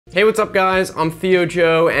Hey, what's up guys? I'm Theo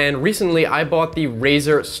Joe, and recently I bought the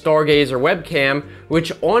Razer Stargazer webcam,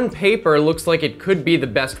 which on paper looks like it could be the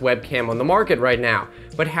best webcam on the market right now.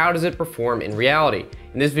 But how does it perform in reality?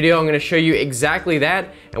 In this video, I'm going to show you exactly that,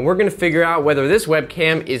 and we're going to figure out whether this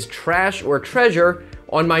webcam is trash or treasure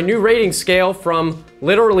on my new rating scale from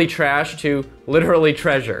literally trash to literally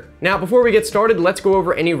treasure. Now, before we get started, let's go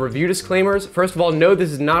over any review disclaimers. First of all, no,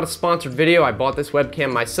 this is not a sponsored video. I bought this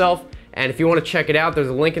webcam myself. And if you want to check it out, there's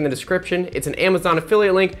a link in the description. It's an Amazon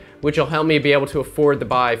affiliate link, which will help me be able to afford to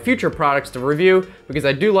buy future products to review, because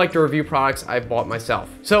I do like to review products I've bought myself.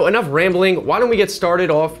 So enough rambling, why don't we get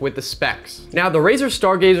started off with the specs. Now, the Razer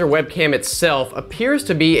Stargazer webcam itself appears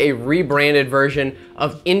to be a rebranded version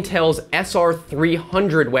of Intel's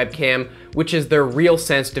SR300 webcam, which is their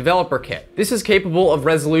Realsense developer kit. This is capable of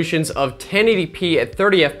resolutions of 1080p at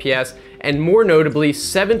 30 FPS and more notably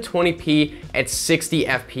 720p at 60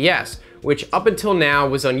 FPS, which up until now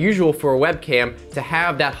was unusual for a webcam to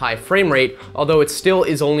have that high frame rate, although it still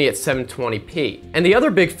is only at 720p. And the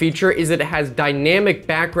other big feature is that it has dynamic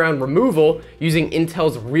background removal using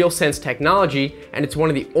Intel's Realsense technology, and it's one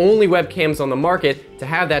of the only webcams on the market to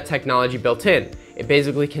have that technology built in. It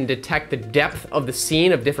basically can detect the depth of the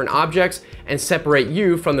scene of different objects and separate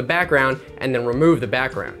you from the background and then remove the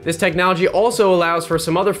background. This technology also allows for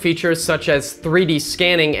some other features such as 3D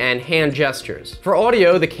scanning and hand gestures. For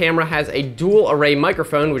audio, the camera has a dual array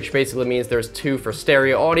microphone, which basically means there's two for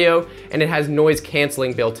stereo audio, and it has noise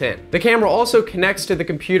canceling built in. The camera also connects to the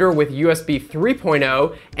computer with USB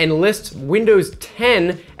 3.0 and lists Windows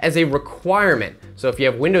 10 as a requirement. So if you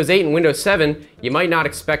have Windows 8 and Windows 7, you might not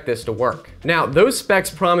expect this to work. Now, those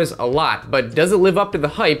specs promise a lot, but does it live up to the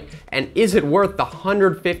hype, and is it worth the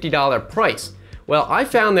 $150 price? Well, I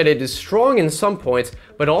found that it is strong in some points,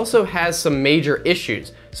 but also has some major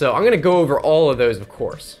issues. So I'm gonna go over all of those, of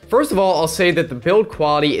course. First of all, I'll say that the build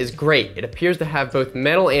quality is great. It appears to have both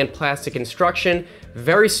metal and plastic construction,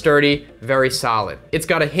 very sturdy, very solid. It's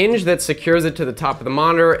got a hinge that secures it to the top of the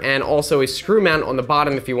monitor and also a screw mount on the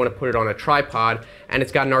bottom if you want to put it on a tripod, and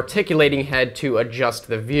it's got an articulating head to adjust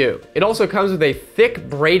the view. It also comes with a thick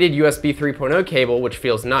braided USB 3.0 cable, which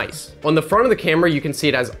feels nice. On the front of the camera, you can see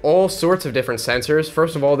it has all sorts of different sensors.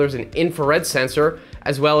 First of all, there's an infrared sensor,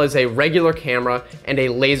 as well as a regular camera and a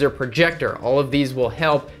laser projector. All of these will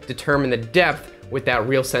help determine the depth with that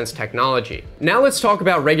Realsense technology. Now let's talk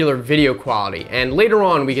about regular video quality, and later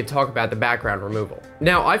on we can talk about the background removal.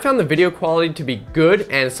 Now, I found the video quality to be good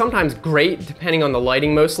and sometimes great, depending on the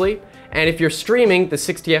lighting mostly. And if you're streaming, the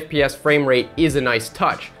 60 FPS frame rate is a nice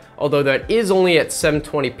touch, although that is only at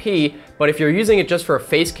 720p, but if you're using it just for a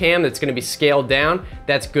face cam that's gonna be scaled down,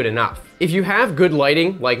 that's good enough. If you have good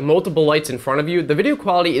lighting, like multiple lights in front of you, the video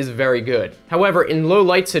quality is very good. However, in low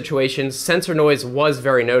light situations, sensor noise was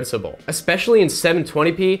very noticeable. Especially in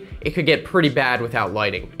 720p, it could get pretty bad without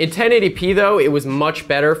lighting. In 1080p though, it was much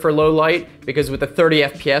better for low light, because with the 30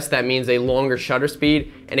 FPS, that means a longer shutter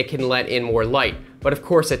speed, and it can let in more light. But of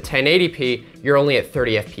course at 1080p, you're only at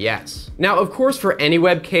 30 FPS. Now, of course, for any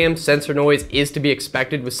webcam, sensor noise is to be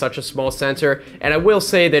expected with such a small sensor, and I will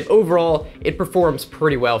say that overall, it performs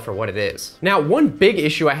pretty well for what it is. Now, one big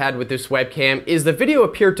issue I had with this webcam is the video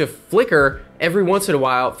appeared to flicker every once in a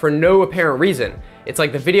while for no apparent reason. It's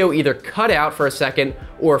like the video either cut out for a second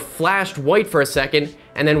or flashed white for a second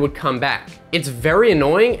and then would come back. It's very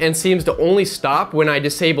annoying and seems to only stop when I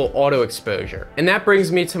disable auto exposure. And that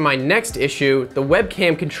brings me to my next issue. The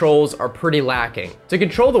webcam controls are pretty lacking. To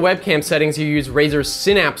control the webcam settings, you use Razer's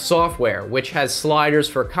Synapse software, which has sliders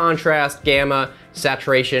for contrast, gamma,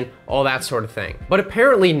 saturation, all that sort of thing. But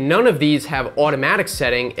apparently none of these have automatic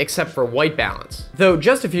setting except for white balance. Though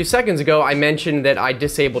just a few seconds ago I mentioned that I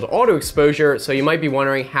disabled auto exposure, so you might be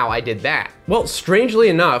wondering how I did that. Well, strangely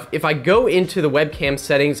enough, if I go into the webcam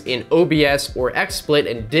settings in OBS or XSplit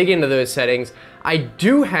and dig into those settings, I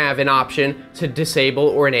do have an option to disable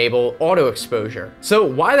or enable auto exposure. So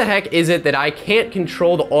why the heck is it that I can't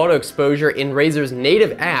control the auto exposure in Razer's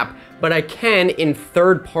native app, but I can in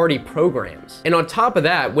third-party programs? And on top of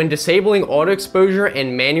that, when disabling auto exposure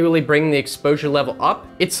and manually bringing the exposure level up,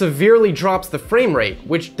 it severely drops the frame rate,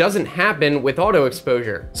 which doesn't happen with auto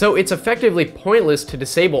exposure. So it's effectively pointless to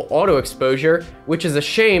disable auto exposure, which is a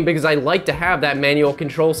shame because I like to have that manual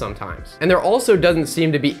control sometimes. And there also doesn't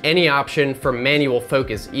seem to be any option for manual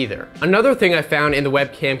focus either. Another thing I found in the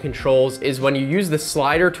webcam controls is when you use the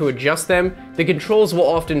slider to adjust them, the controls will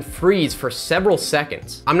often freeze for several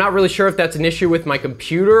seconds. I'm not really sure if that's an issue with my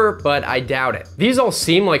computer, but I doubt it. These all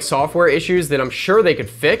seem like software issues that I'm sure they could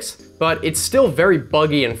fix, but it's still very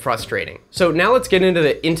buggy and frustrating. So now let's get into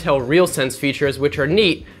the Intel Realsense features, which are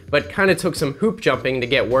neat, but kind of took some hoop jumping to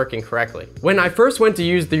get working correctly. When I first went to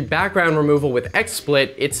use the background removal with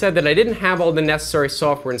XSplit, it said that I didn't have all the necessary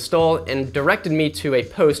software installed and directed me to a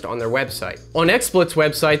post on their website. On XSplit's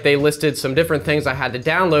website, they listed some different things I had to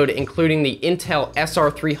download, including the Intel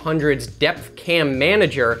SR300's Depth Cam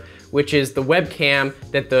Manager, which is the webcam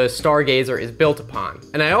that the Stargazer is built upon.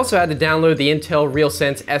 And I also had to download the Intel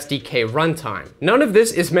Realsense SDK runtime. None of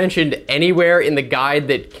this is mentioned anywhere in the guide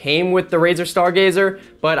that came with the Razer Stargazer,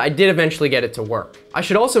 but I did eventually get it to work. I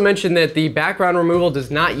should also mention that the background removal does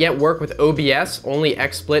not yet work with OBS, only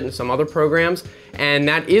XSplit and some other programs, and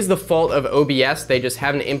that is the fault of OBS. They just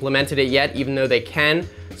haven't implemented it yet, even though they can,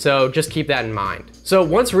 so just keep that in mind. So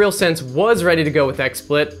once Realsense was ready to go with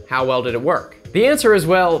XSplit, how well did it work? The answer is,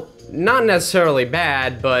 well, not necessarily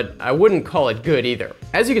bad, but I wouldn't call it good either.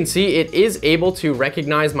 As you can see, it is able to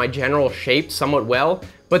recognize my general shape somewhat well,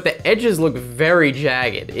 but the edges look very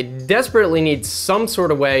jagged. It desperately needs some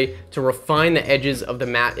sort of way to refine the edges of the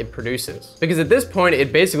matte it produces. Because at this point,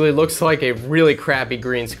 it basically looks like a really crappy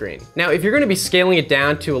green screen. Now, if you're gonna be scaling it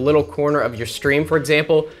down to a little corner of your stream, for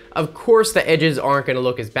example, of course the edges aren't gonna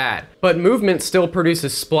look as bad, but movement still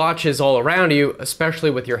produces splotches all around you,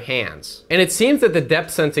 especially with your hands. And it seems that the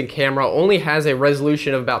depth sensing camera only has a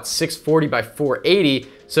resolution of about 640 by 480,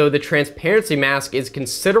 so the transparency mask is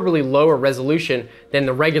considerably lower resolution than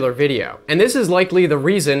the regular video. And this is likely the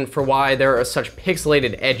reason for why there are such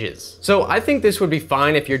pixelated edges. So I think this would be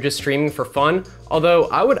fine if you're just streaming for fun, although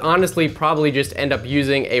I would honestly probably just end up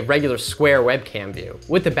using a regular square webcam view.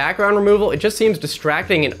 With the background removal, it just seems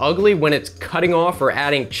distracting and ugly when it's cutting off or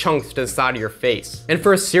adding chunks to the side of your face. And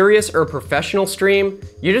for a serious or professional stream,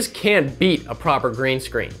 you just can't beat a proper green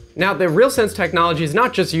screen. Now, the Realsense technology is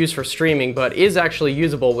not just used for streaming, but is actually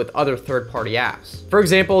usable with other third-party apps. For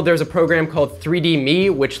example, there's a program called 3D Me,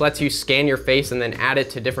 which lets you scan your face and then add it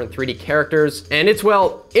to different 3D characters. And it's,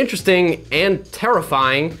 well, interesting and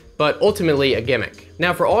terrifying, but ultimately a gimmick.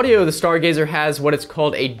 Now for audio, the Stargazer has what it's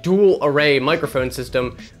called a dual array microphone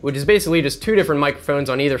system, which is basically just two different microphones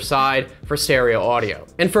on either side for stereo audio.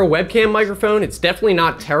 And for a webcam microphone, it's definitely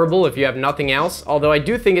not terrible if you have nothing else, although I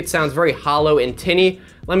do think it sounds very hollow and tinny.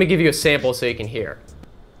 Let me give you a sample so you can hear.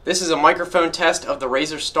 This is a microphone test of the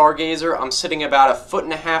Razer Stargazer. I'm sitting about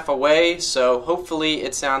 1.5 feet away, so hopefully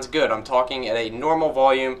it sounds good. I'm talking at a normal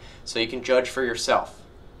volume, so you can judge for yourself.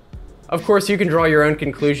 Of course, you can draw your own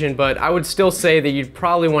conclusion, but I would still say that you'd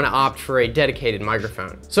probably want to opt for a dedicated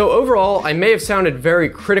microphone. So overall, I may have sounded very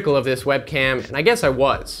critical of this webcam, and I guess I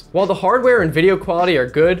was. While the hardware and video quality are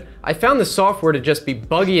good, I found the software to just be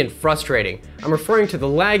buggy and frustrating. I'm referring to the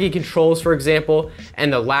laggy controls, for example,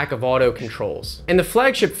 and the lack of auto controls. And the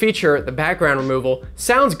flagship feature, the background removal,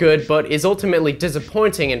 sounds good, but is ultimately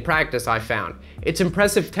disappointing in practice, I found. It's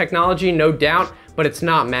impressive technology, no doubt, but it's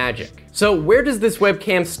not magic. So where does this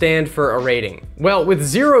webcam stand for a rating? Well, with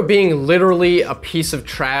 0 being literally a piece of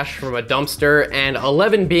trash from a dumpster and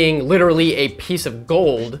 11 being literally a piece of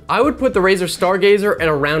gold, I would put the Razer Stargazer at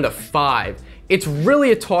around a 5. It's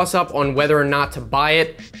really a toss-up on whether or not to buy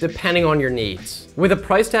it, depending on your needs. With a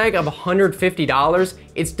price tag of $150,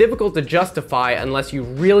 it's difficult to justify unless you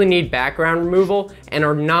really need background removal and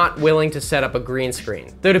are not willing to set up a green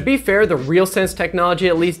screen. Though to be fair, the Realsense technology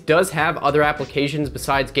at least does have other applications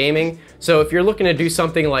besides gaming, so if you're looking to do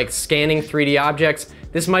something like scanning 3D objects,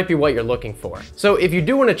 this might be what you're looking for. So if you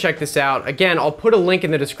do want to check this out, again, I'll put a link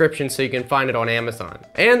in the description so you can find it on Amazon.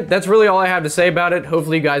 And that's really all I have to say about it.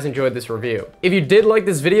 Hopefully you guys enjoyed this review. If you did like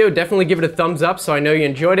this video, definitely give it a thumbs up so I know you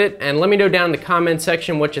enjoyed it, and let me know down in the comment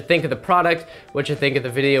section what you think of the product, what you think of the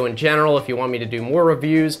video in general, if you want me to do more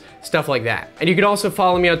reviews, stuff like that. And you can also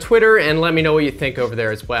follow me on Twitter and let me know what you think over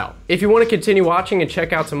there as well. If you want to continue watching and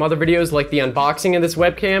check out some other videos like the unboxing of this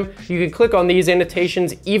webcam, you can click on these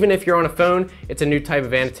annotations even if you're on a phone. It's a new type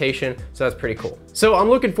of annotation, so that's pretty cool. So I'm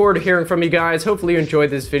looking forward to hearing from you guys. Hopefully you enjoyed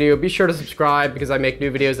this video. Be sure to subscribe because I make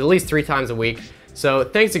new videos at least 3 times a week. So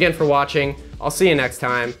thanks again for watching. I'll see you next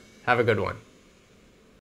time. Have a good one.